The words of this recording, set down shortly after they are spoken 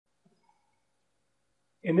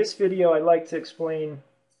In this video, I'd like to explain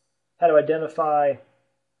how to identify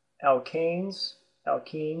alkanes,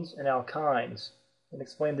 alkenes, and alkynes, and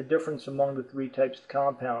explain the difference among the three types of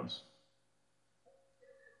compounds.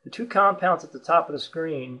 The two compounds at the top of the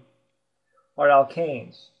screen are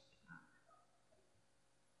alkanes.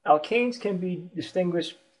 Alkanes can be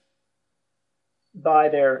distinguished by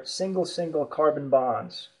their single carbon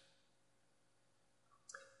bonds.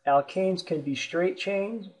 Alkanes can be straight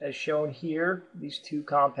chains, as shown here, these two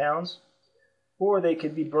compounds, or they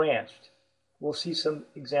could be branched. We'll see some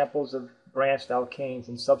examples of branched alkanes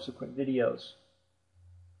in subsequent videos.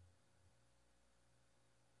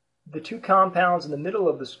 The two compounds in the middle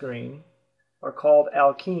of the screen are called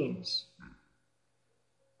alkenes.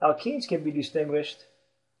 Alkenes can be distinguished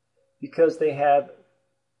because they have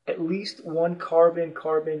at least one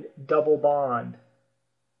carbon-carbon double bond.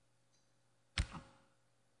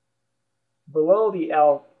 Below the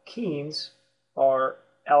alkenes are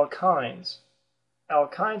alkynes.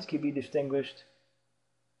 Alkynes can be distinguished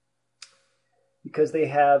because they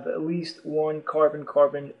have at least one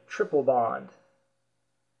carbon-carbon triple bond.